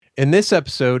In this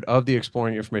episode of the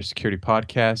Exploring Information Security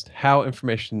podcast, how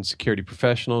information security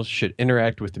professionals should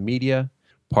interact with the media,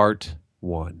 part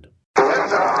 1.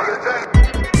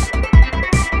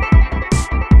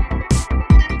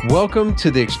 Welcome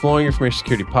to the Exploring Information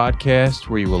Security podcast,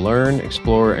 where you will learn,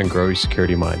 explore, and grow your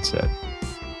security mindset.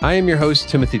 I am your host,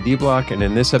 Timothy D. Block, and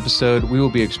in this episode, we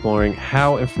will be exploring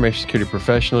how information security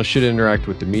professionals should interact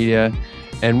with the media.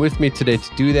 And with me today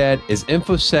to do that is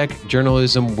InfoSec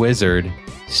journalism wizard,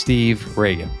 Steve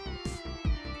Reagan.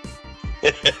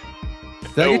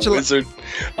 I'm a wizard.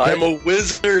 I'm a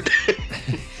wizard.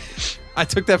 I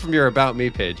took that from your About Me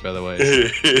page, by the way.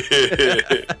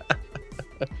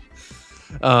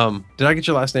 Did I get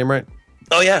your last name right?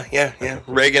 Oh yeah.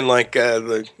 Reagan, like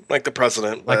the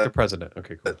president. Like the president.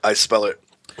 Okay, cool. I spell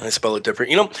it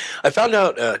different. You know, I found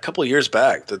out a couple of years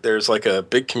back that there's like a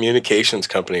big communications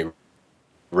company,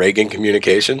 Reagan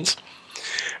Communications.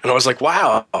 And I was like,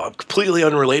 wow, I'm completely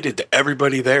unrelated to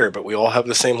everybody there, but we all have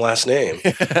the same last name.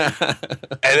 And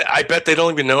I bet they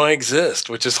don't even know I exist,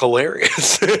 which is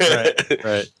hilarious.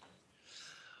 Right.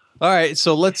 All right,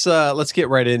 so let's get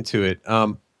right into it.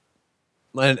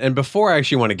 And before I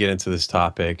actually want to get into this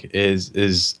topic,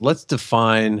 is let's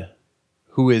define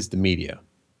who is the media.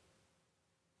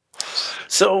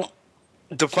 So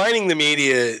defining the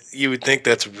media, you would think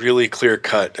that's really clear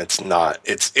cut. It's not.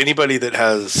 It's anybody that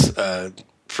has,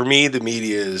 for me, the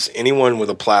media is anyone with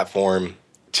a platform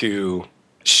to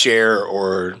share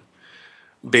or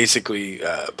basically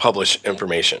publish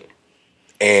information.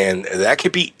 And that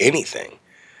could be anything.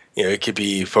 You know, it could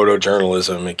be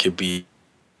photojournalism. It could be,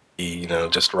 you know,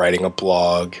 just writing a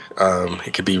blog.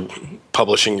 It could be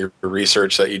publishing your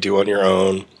research that you do on your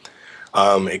own.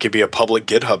 It could be a public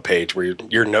GitHub page where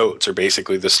your notes are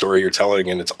basically the story you're telling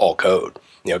and it's all code.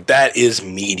 You know, that is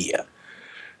media.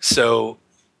 So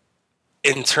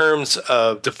in terms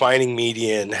of defining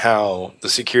media and how the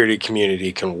security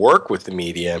community can work with the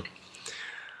media,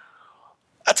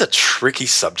 that's a tricky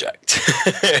subject.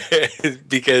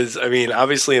 Because, I mean,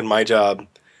 obviously in my job,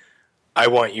 I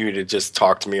want you to just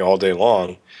talk to me all day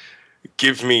long,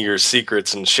 give me your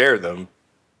secrets and share them.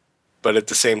 But at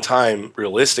the same time,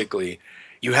 realistically,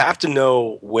 you have to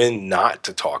know when not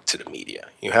to talk to the media.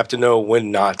 You have to know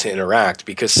when not to interact,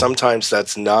 because sometimes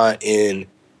that's not in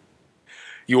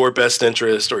your best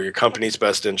interest or your company's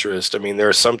best interest. I mean, there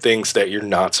are some things that you're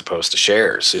not supposed to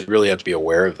share, so you really have to be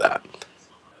aware of that.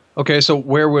 Okay, so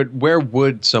where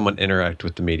would someone interact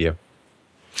with the media?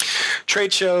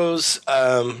 Trade shows,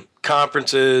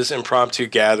 conferences, impromptu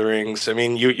gatherings. I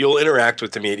mean, you'll interact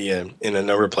with the media in a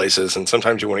number of places, and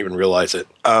sometimes you won't even realize it.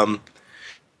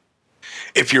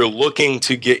 If you're looking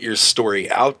to get your story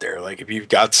out there, like if you've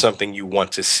got something you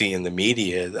want to see in the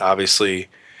media, obviously,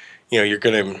 you know, you're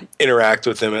going to interact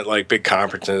with them at like big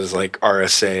conferences like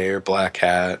RSA or Black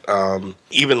Hat,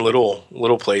 even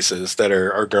little places that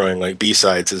are growing. Like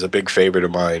B-Sides is a big favorite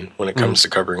of mine when it comes to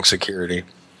covering security.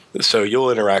 So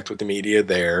you'll interact with the media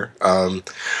there.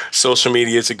 Social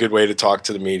media is a good way to talk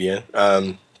to the media.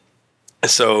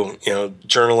 So, you know,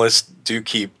 journalists do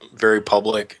keep very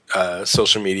public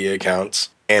social media accounts.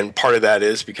 And part of that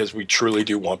is because we truly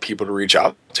do want people to reach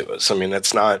out to us. I mean,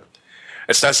 it's not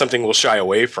something we'll shy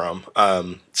away from.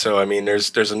 So, I mean,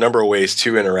 there's a number of ways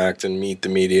to interact and meet the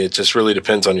media. It just really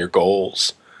depends on your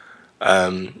goals.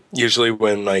 Usually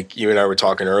when, like you and I were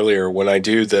talking earlier, when I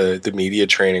do the media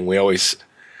training, we always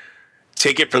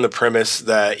take it from the premise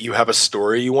that you have a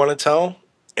story you want to tell.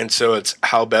 And so it's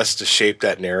how best to shape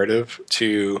that narrative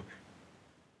to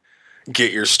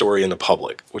get your story in the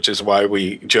public, which is why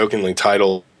we jokingly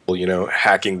title, you know,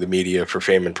 Hacking the Media for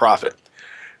Fame and Profit.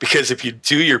 Because if you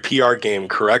do your PR game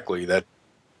correctly, that's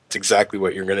exactly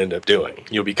what you're going to end up doing.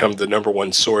 You'll become the number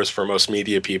one source for most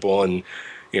media people, and,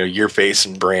 you know, your face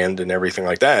and brand and everything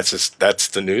like that. It's just, that's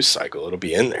the news cycle. It'll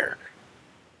be in there.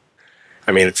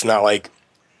 I mean, it's not like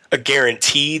a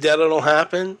guarantee that it'll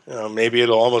happen. Maybe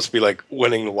it'll almost be like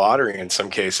winning the lottery in some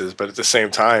cases, but at the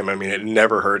same time, I mean, it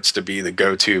never hurts to be the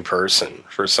go-to person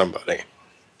for somebody.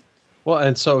 Well,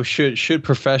 and so should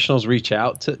professionals reach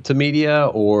out to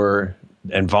media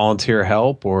and volunteer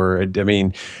help? Or, I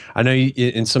mean, I know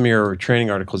in some of your training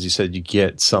articles, you said you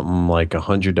get something like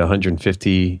 100 to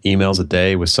 150 emails a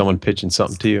day with someone pitching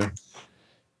something to you.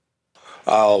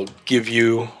 I'll give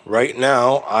you right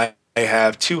now, I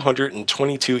have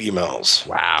 222 emails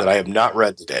that I have not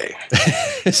read today.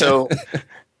 So,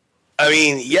 I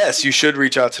mean, yes, you should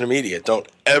reach out to the media. Don't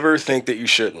ever think that you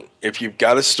shouldn't. If you've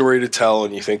got a story to tell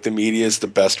and you think the media is the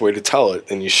best way to tell it,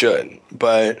 then you should.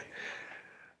 But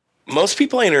Most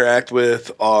people I interact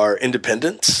with are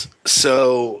independents.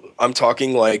 So I'm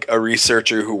talking like a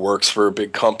researcher who works for a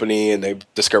big company and they've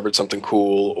discovered something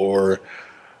cool, or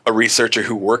a researcher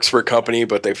who works for a company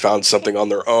but they found something on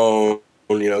their own,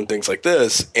 and things like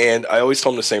this. And I always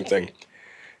tell them the same thing.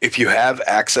 If you have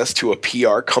access to a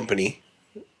PR company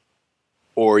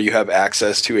or you have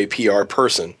access to a PR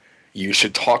person, you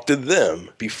should talk to them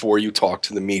before you talk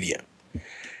to the media.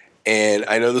 And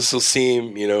I know this will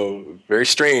seem, very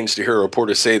strange to hear a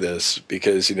reporter say this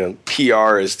because,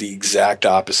 PR is the exact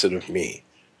opposite of me.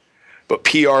 But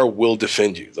PR will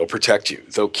defend you. They'll protect you.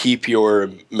 They'll keep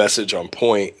your message on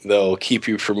point. They'll keep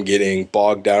you from getting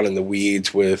bogged down in the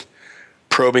weeds with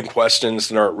probing questions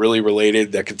that aren't really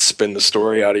related that could spin the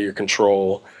story out of your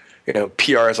control.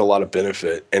 PR has a lot of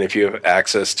benefit. And if you have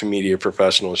access to media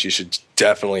professionals, you should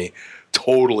definitely,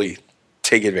 totally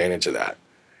take advantage of that.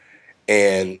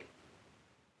 And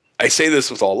I say this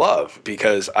with all love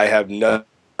because I have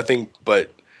nothing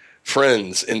but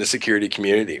friends in the security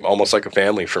community, almost like a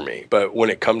family for me. But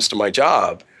when it comes to my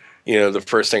job, the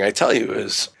first thing I tell you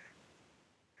is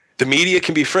the media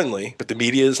can be friendly, but the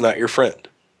media is not your friend.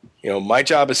 My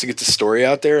job is to get the story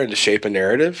out there and to shape a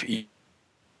narrative.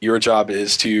 Your job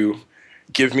is to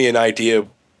give me an idea of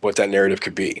what that narrative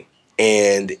could be.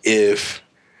 And if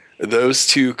those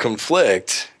two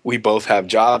conflict, we both have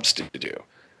jobs to do.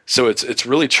 So it's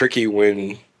really tricky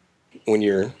when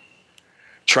you're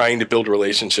trying to build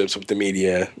relationships with the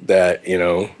media that,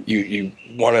 you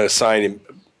want to assign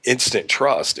instant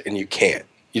trust and you can't.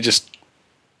 You just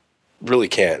really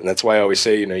can't. And that's why I always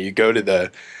say, you go to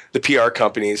the PR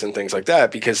companies and things like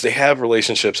that because they have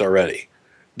relationships already.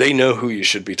 They know who you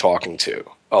should be talking to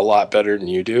a lot better than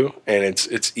you do. And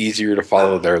it's easier to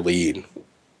follow their lead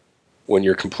when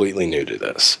you're completely new to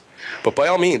this. But by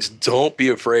all means, don't be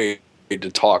afraid to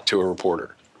talk to a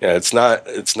reporter. Yeah, it's not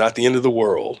the end of the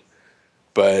world,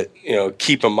 but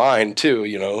keep in mind too,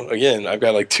 again, I've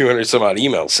got like 200 some odd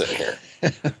emails sitting here.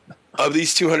 Of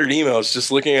these 200 emails,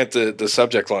 just looking at the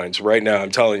subject lines right now,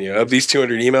 I'm telling you, of these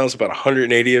 200 emails, about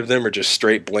 180 of them are just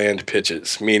straight bland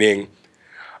pitches, meaning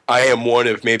I am one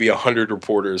of maybe 100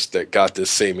 reporters that got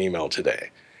this same email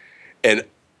today. And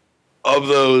of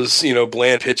those,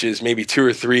 bland pitches, maybe 2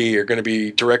 or 3 are going to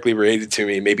be directly related to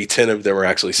me. Maybe 10 of them are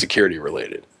actually security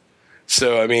related.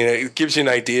 So, it gives you an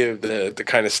idea of the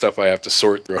kind of stuff I have to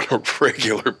sort through on a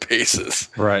regular basis.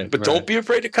 Right. But don't be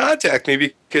afraid to contact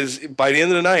me because by the end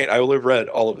of the night, I will have read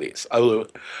all of these. I will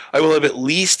have at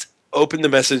least opened the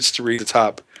message to read the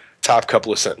top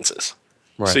couple of sentences.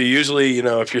 Right. So usually,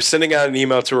 if you're sending out an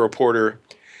email to a reporter,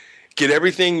 get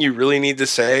everything you really need to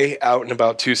say out in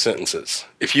about 2 sentences.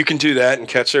 If you can do that and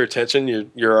catch their attention,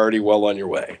 you're already well on your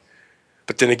way.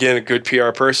 But then again, a good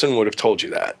PR person would have told you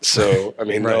that. So,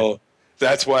 right.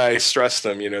 That's why I stress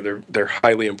them. They're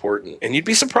highly important. And you'd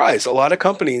be surprised. A lot of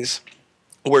companies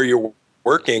where you're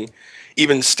working,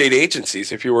 even state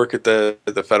agencies, if you work at the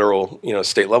federal,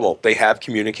 state level, they have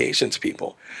communications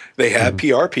people. They have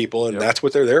PR people, and that's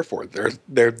what they're there for.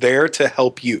 They're there to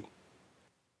help you.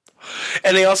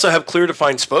 And they also have clear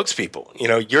defined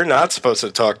spokespeople. You're not supposed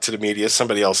to talk to the media,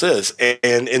 somebody else is.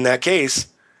 And in that case,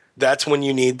 that's when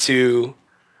you need to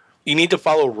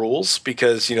follow rules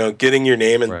because, getting your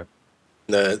name in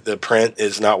the print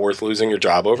is not worth losing your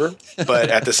job over. But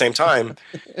at the same time,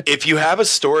 if you have a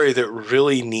story that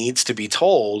really needs to be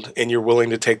told and you're willing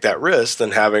to take that risk,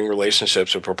 then having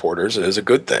relationships with reporters is a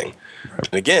good thing. Right.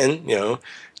 And again,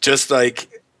 just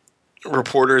like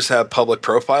reporters have public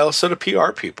profiles, so do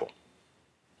PR people.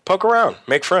 Poke around,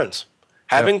 make friends.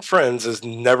 Having friends is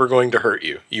never going to hurt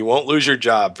you. You won't lose your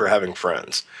job for having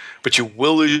friends, but you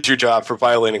will lose your job for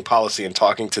violating policy and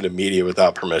talking to the media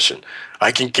without permission.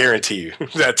 I can guarantee you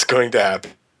that's going to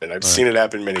happen, and I've seen it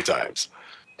happen many times.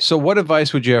 So what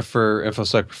advice would you have for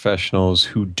InfoSec professionals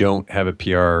who don't have a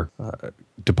PR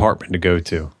department to go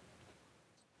to?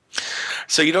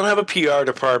 So you don't have a PR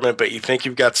department, but you think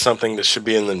you've got something that should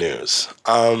be in the news.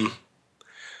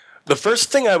 The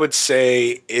first thing I would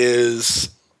say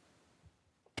is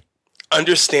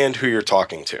understand who you're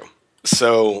talking to.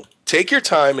 So take your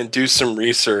time and do some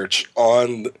research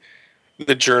on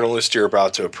the journalist you're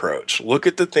about to approach. Look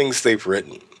at the things they've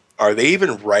written. Are they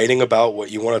even writing about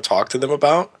what you want to talk to them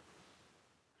about?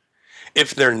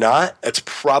 If they're not, it's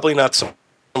probably not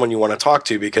someone you want to talk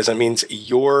to because it means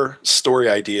your story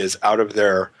idea is out of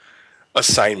their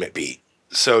assignment beat.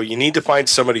 So you need to find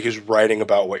somebody who's writing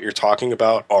about what you're talking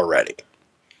about already.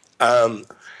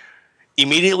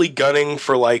 Immediately gunning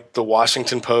for like the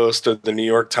Washington Post or the New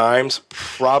York Times,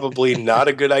 probably not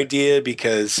a good idea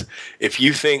because if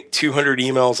you think 200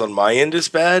 emails on my end is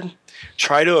bad,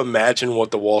 try to imagine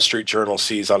what the Wall Street Journal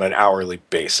sees on an hourly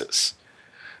basis.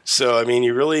 So, I mean,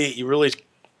 you really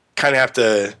kind of have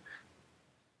to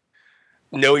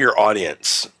know your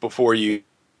audience before you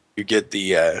get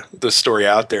the story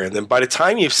out there. And then by the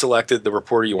time you've selected the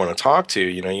reporter you want to talk to,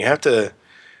 you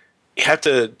have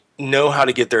to know how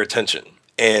to get their attention.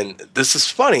 And this is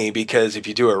funny because if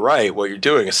you do it right, what you're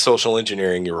doing is social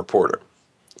engineering your reporter.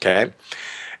 Okay?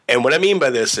 And what I mean by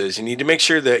this is you need to make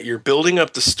sure that you're building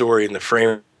up the story in the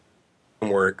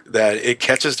framework that it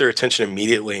catches their attention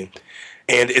immediately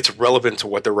and it's relevant to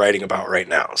what they're writing about right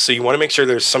now. So you want to make sure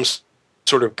there's some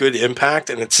sort of good impact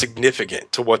and it's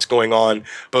significant to what's going on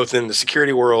both in the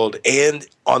security world and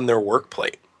on their work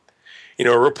plate.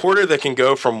 A reporter that can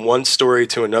go from one story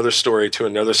to another story to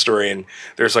another story and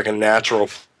there's like a natural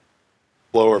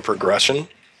flow or progression,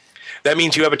 that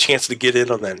means you have a chance to get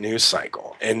in on that news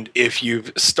cycle. And if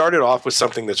you've started off with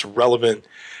something that's relevant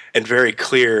and very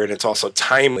clear and it's also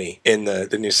timely in the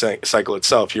news cycle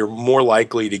itself, you're more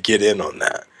likely to get in on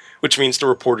that, which means the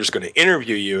reporter's going to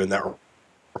interview you and that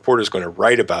reporter's going to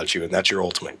write about you, and that's your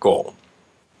ultimate goal.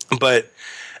 But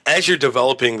as you're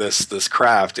developing this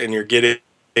craft and you're getting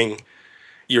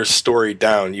your story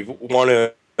down, you want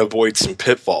to avoid some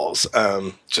pitfalls.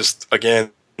 Just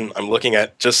again, I'm looking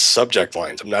at just subject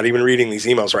lines. I'm not even reading these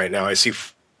emails right now. I see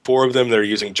 4 of them that are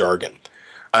using jargon.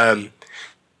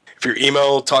 If your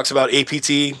email talks about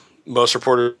APT, most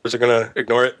reporters are going to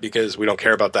ignore it because we don't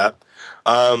care about that.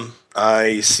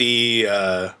 I see,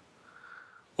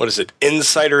 what is it?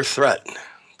 Insider threat.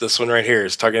 This one right here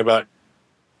is talking about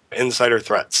insider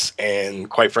threats. And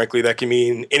quite frankly, that can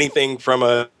mean anything from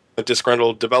a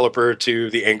disgruntled developer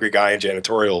to the angry guy in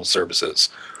janitorial services.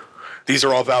 These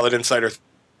are all valid insider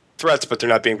threats, but they're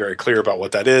not being very clear about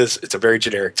what that is. It's a very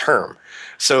generic term.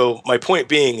 So my point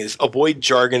being is avoid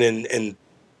jargon and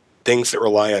things that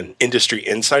rely on industry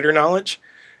insider knowledge,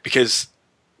 because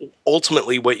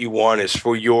ultimately what you want is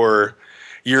for your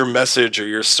message or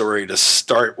your story to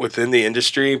start within the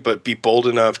industry, but be bold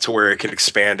enough to where it can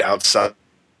expand outside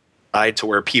to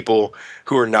where people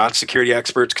who are not security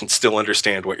experts can still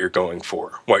understand what you're going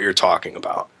for, what you're talking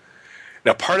about.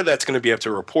 Now, part of that's going to be up to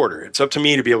a reporter. It's up to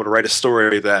me to be able to write a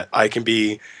story that I can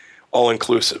be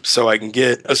all-inclusive. So I can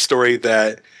get a story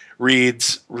that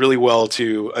reads really well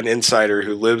to an insider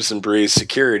who lives and breathes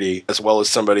security, as well as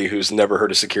somebody who's never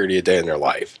heard of security a day in their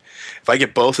life. If I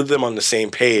get both of them on the same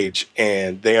page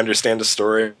and they understand the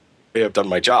story, I've done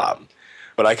my job.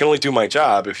 But I can only do my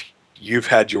job if you've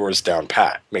had yours down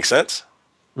pat. Make sense?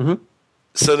 Mm-hmm.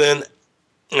 So then,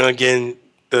 again,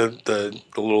 the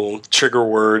little trigger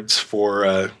words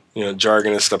for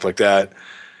jargon and stuff like that.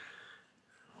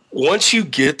 Once you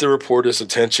get the reporter's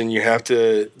attention, you have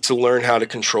to learn how to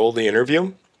control the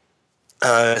interview.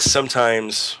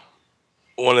 Sometimes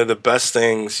one of the best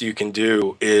things you can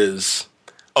do is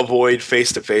avoid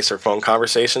face-to-face or phone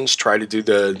conversations. Try to do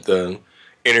the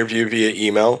interview via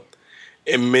email.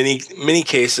 In many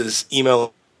cases,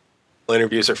 email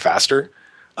interviews are faster.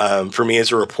 For me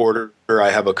as a reporter, I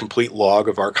have a complete log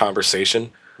of our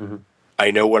conversation. Mm-hmm.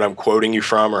 I know what I'm quoting you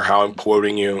from or how I'm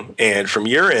quoting you. And from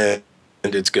your end,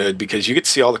 it's good because you get to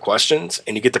see all the questions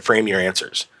and you get to frame your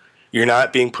answers. You're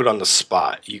not being put on the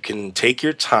spot. You can take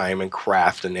your time and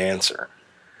craft an answer.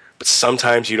 But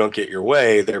sometimes you don't get your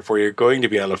way, therefore you're going to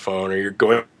be on the phone or you're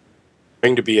going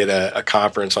to be at a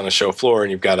conference on a show floor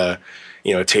and you've got a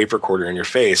tape recorder in your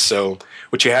face. So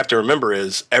what you have to remember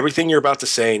is everything you're about to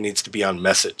say needs to be on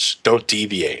message. Don't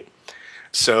deviate.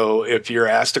 So if you're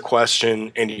asked a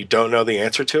question and you don't know the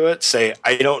answer to it, say,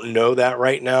 I don't know that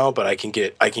right now, but I can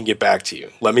get back to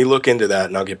you. Let me look into that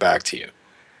and I'll get back to you.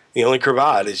 The only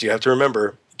cravat is you have to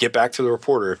remember, get back to the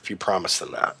reporter if you promise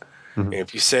them that. Mm-hmm. And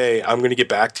if you say, I'm going to get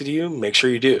back to you, make sure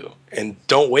you do. And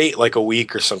don't wait like a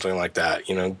week or something like that.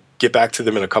 Get back to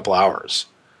them in a couple hours.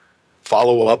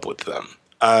 Follow up with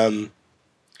them.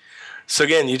 So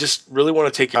again, you just really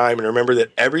want to take your time and remember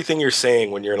that everything you're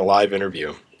saying when you're in a live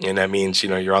interview, and that means,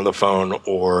 you're on the phone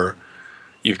or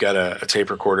you've got a tape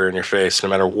recorder in your face, no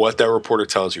matter what that reporter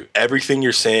tells you, everything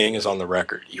you're saying is on the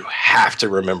record. You have to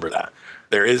remember that.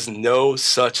 There is no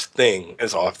such thing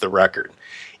as off the record.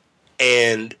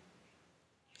 And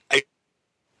I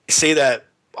say that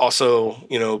also,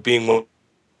 being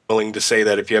willing to say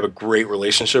that if you have a great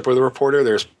relationship with a reporter,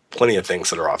 there's plenty of things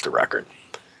that are off the record.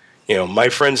 My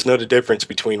friends know the difference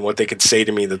between what they could say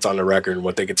to me that's on the record and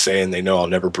what they could say, and they know I'll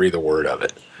never breathe a word of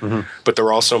it. Mm-hmm. But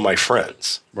they're also my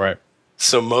friends. Right.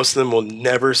 So most of them will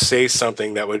never say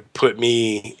something that would put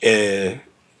me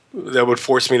that would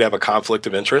force me to have a conflict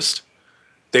of interest.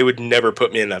 They would never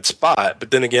put me in that spot.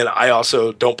 But then again, I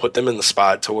also don't put them in the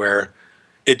spot to where,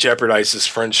 it jeopardizes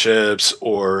friendships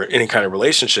or any kind of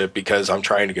relationship because I'm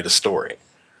trying to get a story.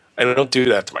 And I don't do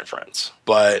that to my friends,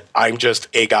 but I'm just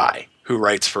a guy who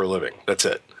writes for a living. That's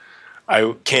it.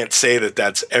 I can't say that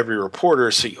that's every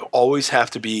reporter, so you always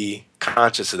have to be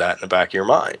conscious of that in the back of your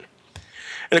mind.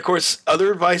 And of course,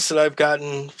 other advice that I've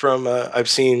gotten from, I've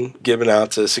seen given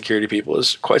out to security people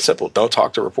is quite simple. Don't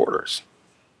talk to reporters.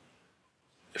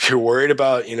 If you're worried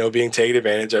about, being taken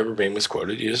advantage of or being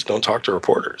misquoted, you just don't talk to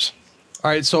reporters. All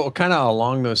right, so kind of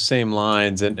along those same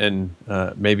lines, and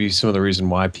maybe some of the reason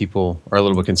why people are a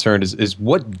little bit concerned is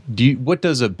what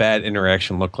does a bad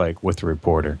interaction look like with a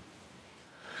reporter?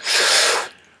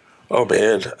 Oh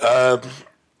man,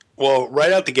 well,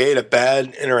 right out the gate, a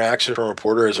bad interaction from a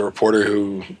reporter is a reporter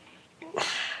who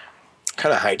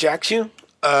kind of hijacks you.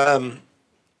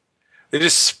 They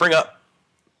just spring up,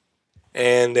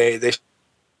 and they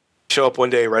show up one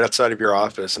day right outside of your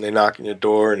office, and they knock on your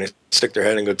door and they stick their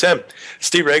head and go, "Tim,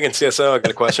 Steve Reagan, CSO, I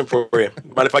got a question for you.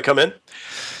 Mind if I come in?"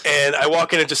 And I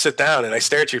walk in and just sit down, and I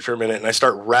stare at you for a minute, and I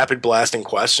start rapid blasting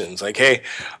questions like, "Hey,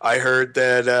 I heard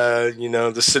that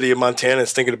the city of Montana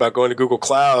is thinking about going to Google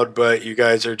Cloud, but you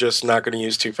guys are just not going to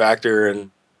use two-factor, and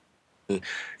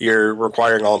you're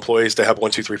requiring all employees to have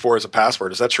 1, 2, 3, 4 as a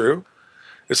password. Is that true?"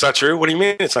 "It's not true." "What do you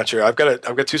mean it's not true? I've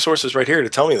got two sources right here to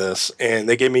tell me this, and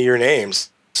they gave me your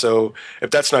names. So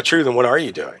if that's not true, then what are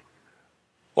you doing?"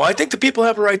 Well, I think the people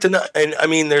have a right to know. And I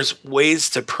mean, there's ways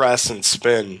to press and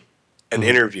spin an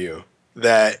interview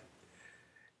that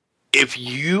if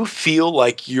you feel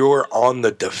like you're on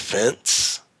the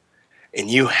defense and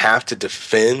you have to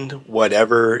defend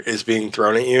whatever is being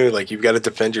thrown at you, like you've got to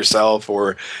defend yourself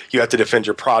or you have to defend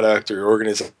your product or your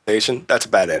organization, that's a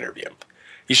bad interview.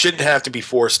 You shouldn't have to be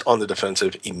forced on the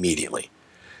defensive immediately.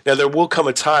 Now, there will come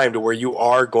a time to where you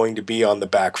are going to be on the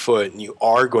back foot and you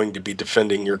are going to be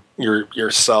defending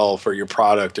yourself or your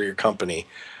product or your company.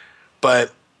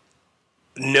 But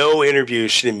no interview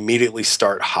should immediately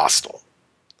start hostile.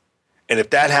 And if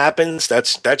that happens,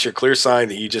 that's your clear sign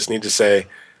that you just need to say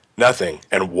nothing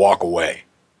and walk away.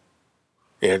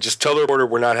 Just tell the reporter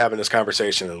we're not having this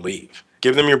conversation and leave.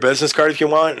 Give them your business card if you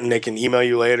want, and they can email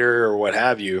you later or what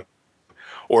have you.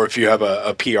 Or if you have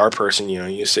a PR person,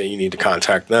 you say you need to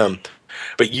contact them.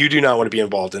 But you do not want to be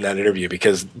involved in that interview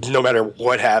because no matter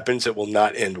what happens, it will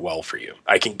not end well for you.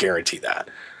 I can guarantee that.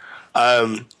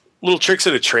 Little tricks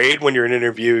of the trade when you're in an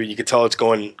interview, you can tell it's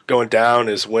going down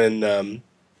is when the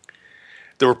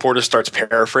reporter starts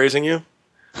paraphrasing you.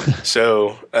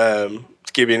 So to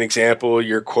give you an example,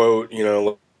 your quote,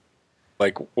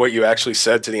 like what you actually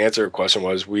said to the answer to the question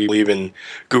was, "We believe in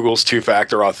Google's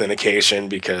two-factor authentication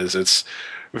because it's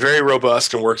very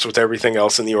robust and works with everything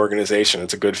else in the organization.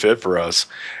 It's a good fit for us."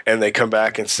 And they come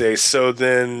back and say, "So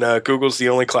then Google's the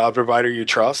only cloud provider you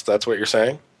trust?" That's what you're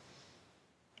saying?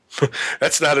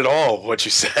 That's not at all what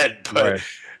you said. But right.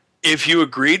 If you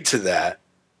agreed to that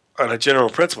on a general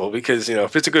principle, because,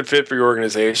 if it's a good fit for your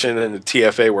organization and the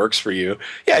TFA works for you,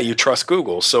 yeah, you trust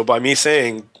Google. So by me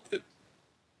saying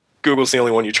Google's the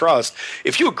only one you trust,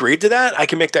 if you agreed to that, I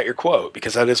can make that your quote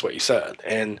because that is what you said.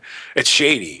 And it's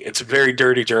shady. It's very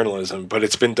dirty journalism, but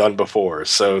it's been done before.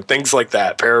 So things like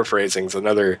that, paraphrasing is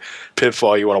another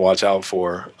pitfall you want to watch out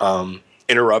for.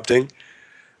 Interrupting.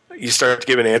 You start to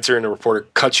give an answer and the reporter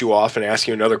cuts you off and asks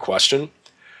you another question.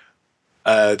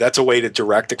 That's a way to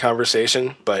direct a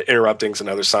conversation, but interrupting is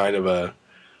another sign of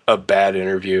a bad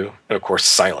interview. And of course,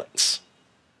 silence.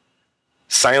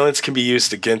 Silence can be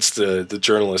used against the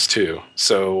journalist too.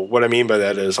 So what I mean by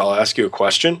that is I'll ask you a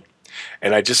question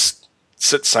and I just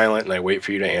sit silent and I wait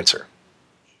for you to answer.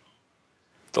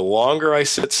 The longer I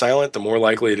sit silent, the more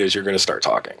likely it is you're going to start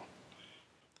talking.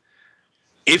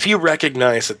 If you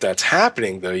recognize that that's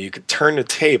happening, though, you could turn the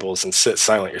tables and sit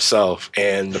silent yourself,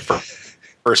 and the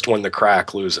first one to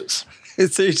crack loses.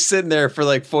 So you're sitting there for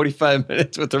like 45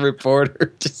 minutes with the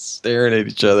reporter just staring at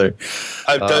each other.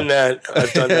 I've done that.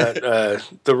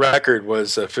 The record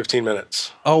was 15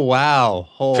 minutes. Oh, wow.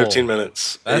 15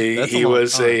 minutes. He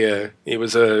was a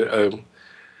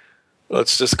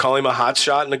let's just call him a hot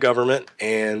shot in the government.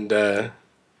 And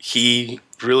he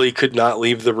really could not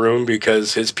leave the room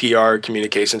because his PR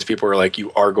communications people were like,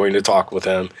 "You are going to talk with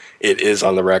him. It is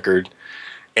on the record."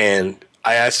 And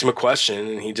I asked him a question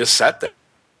and he just sat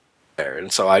there.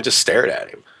 And so I just stared at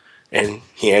him and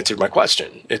he answered my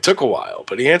question. It took a while,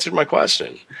 but he answered my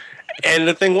question. And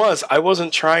the thing was, I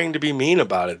wasn't trying to be mean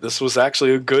about it. This was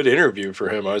actually a good interview for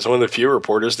him. I was one of the few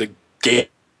reporters that gave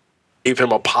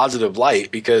him a positive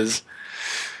light because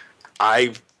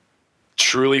I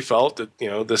truly felt that,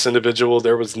 this individual,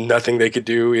 there was nothing they could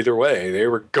do either way. They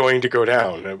were going to go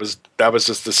down. That was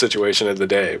just the situation of the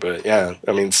day. But yeah,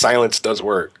 I mean, silence does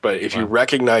work. But if you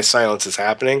recognize silence is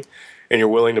happening and you're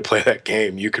willing to play that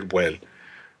game, you could win.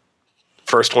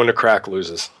 First one to crack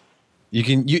loses.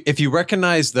 If you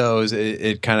recognize those,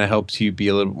 it kind of helps you be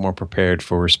a little more prepared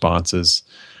for responses,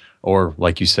 or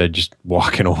like you said, just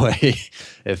walking away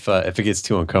if it gets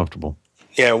too uncomfortable.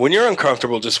 Yeah, when you're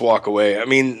uncomfortable, just walk away. I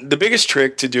mean, the biggest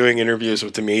trick to doing interviews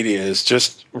with the media is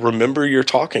just remember your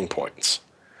talking points.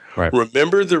 Right.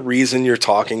 Remember the reason you're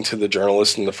talking to the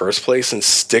journalist in the first place and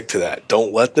stick to that.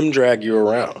 Don't let them drag you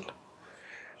around.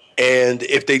 And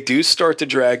if they do start to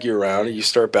drag you around and you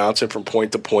start bouncing from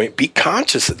point to point, be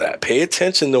conscious of that. Pay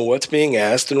attention to what's being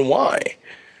asked and why.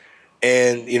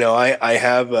 And, I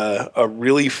have a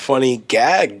really funny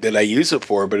gag that I use it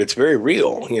for, but it's very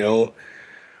real.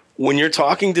 When you're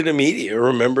talking to the media,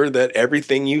 remember that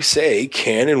everything you say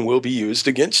can and will be used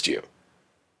against you.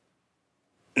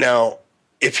 Now,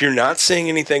 if you're not saying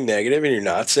anything negative and you're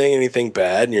not saying anything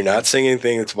bad and you're not saying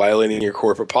anything that's violating your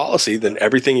corporate policy, then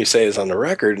everything you say is on the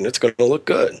record and it's going to look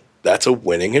good. That's a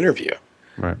winning interview.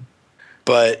 Right.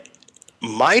 But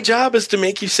my job is to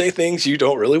make you say things you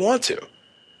don't really want to.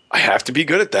 I have to be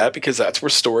good at that because that's where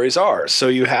stories are. So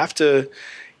you have to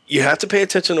pay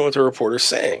attention to what the reporter's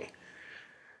saying.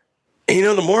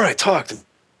 And the more I talk, the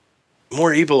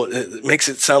more evil it makes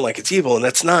it sound like it's evil, and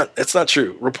that's not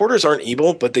true. Reporters aren't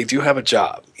evil, but they do have a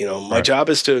job. My job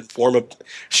is to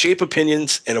shape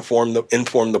opinions and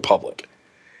inform the public.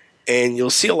 And you'll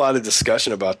see a lot of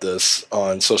discussion about this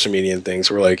on social media and things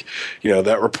where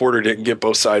that reporter didn't get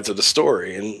both sides of the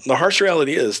story. And the harsh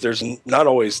reality is there's not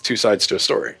always two sides to a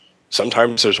story.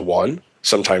 Sometimes there's one,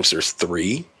 sometimes there's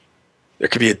three. There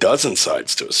could be a dozen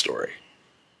sides to a story.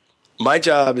 My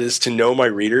job is to know my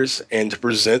readers and to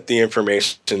present the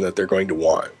information that they're going to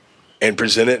want and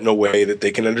present it in a way that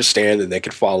they can understand and they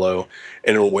can follow,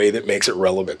 and in a way that makes it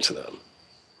relevant to them.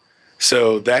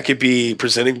 So that could be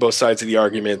presenting both sides of the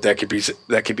argument. That could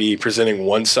be presenting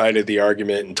one side of the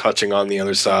argument and touching on the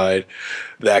other side.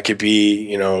 That could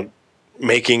be,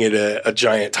 making it a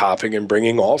giant topic and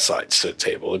bringing all sides to the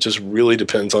table. It just really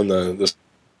depends on the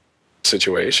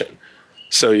situation.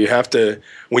 So you have to,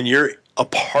 when you're a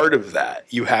part of that,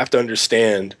 you have to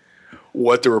understand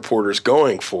what the reporter's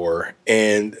going for,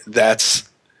 and that's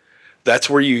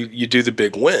where you do the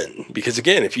big win. Because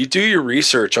again, if you do your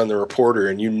research on the reporter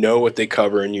and you know what they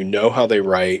cover and you know how they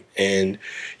write and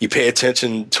you pay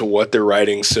attention to what they're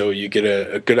writing, so you get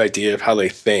a good idea of how they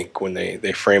think when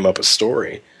they frame up a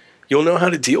story, you'll know how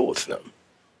to deal with them.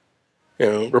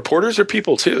 Reporters are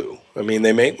people too. I mean,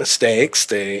 they make mistakes.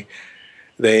 They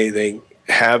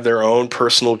have their own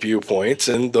personal viewpoints,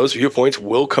 and those viewpoints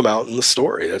will come out in the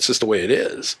story. That's just the way it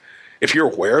is. If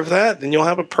you're aware of that, then you'll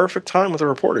have a perfect time with a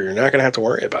reporter. You're not going to have to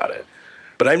worry about it.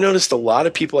 But I've noticed a lot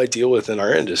of people I deal with in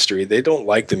our industry, they don't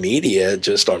like the media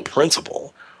just on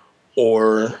principle.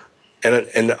 And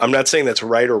I'm not saying that's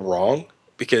right or wrong,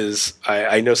 because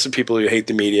I know some people who hate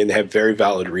the media and they have very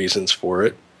valid reasons for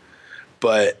it.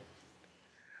 But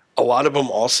a lot of them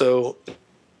also,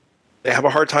 they have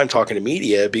a hard time talking to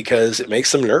media because it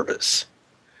makes them nervous.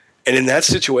 And in that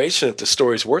situation, if the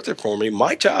story's worth it for me,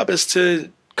 my job is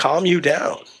to calm you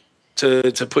down,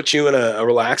 to put you in a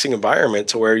relaxing environment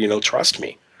to where, trust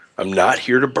me, I'm not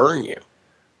here to burn you.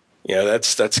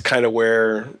 That's kind of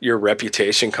where your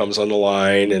reputation comes on the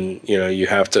line, and, you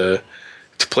have to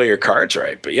play your cards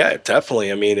right. But yeah,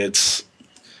 definitely. I mean, it's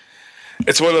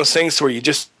one of those things where you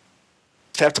just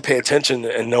have to pay attention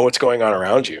and know what's going on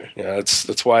around you.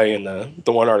 That's why in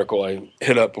the one article I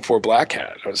hit up before Black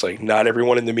Hat, I was like, not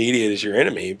everyone in the media is your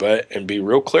enemy, and be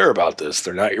real clear about this,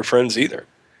 they're not your friends either.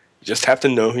 You just have to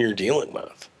know who you're dealing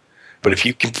with. But if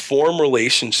you can form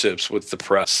relationships with the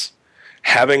press,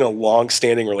 having a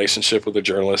long-standing relationship with a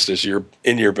journalist is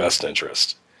in your best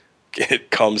interest. It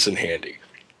comes in handy.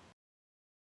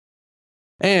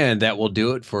 And that will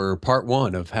do it for part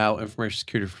 1 of how information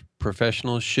security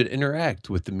professionals should interact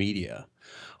with the media.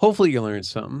 Hopefully you learned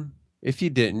something. If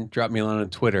you didn't, drop me a line on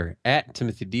Twitter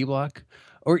 @TimothyDBlock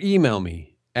or email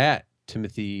me at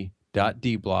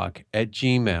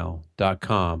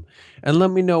timothy.dblock@gmail.com and let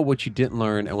me know what you didn't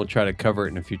learn, and we'll try to cover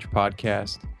it in a future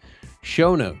podcast.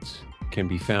 Show notes can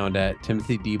be found at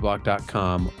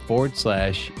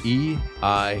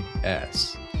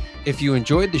timothydblock.com/EIS. If you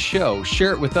enjoyed the show,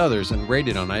 share it with others and rate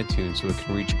it on iTunes so it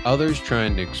can reach others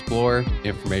trying to explore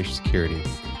information security.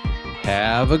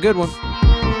 Have a good one.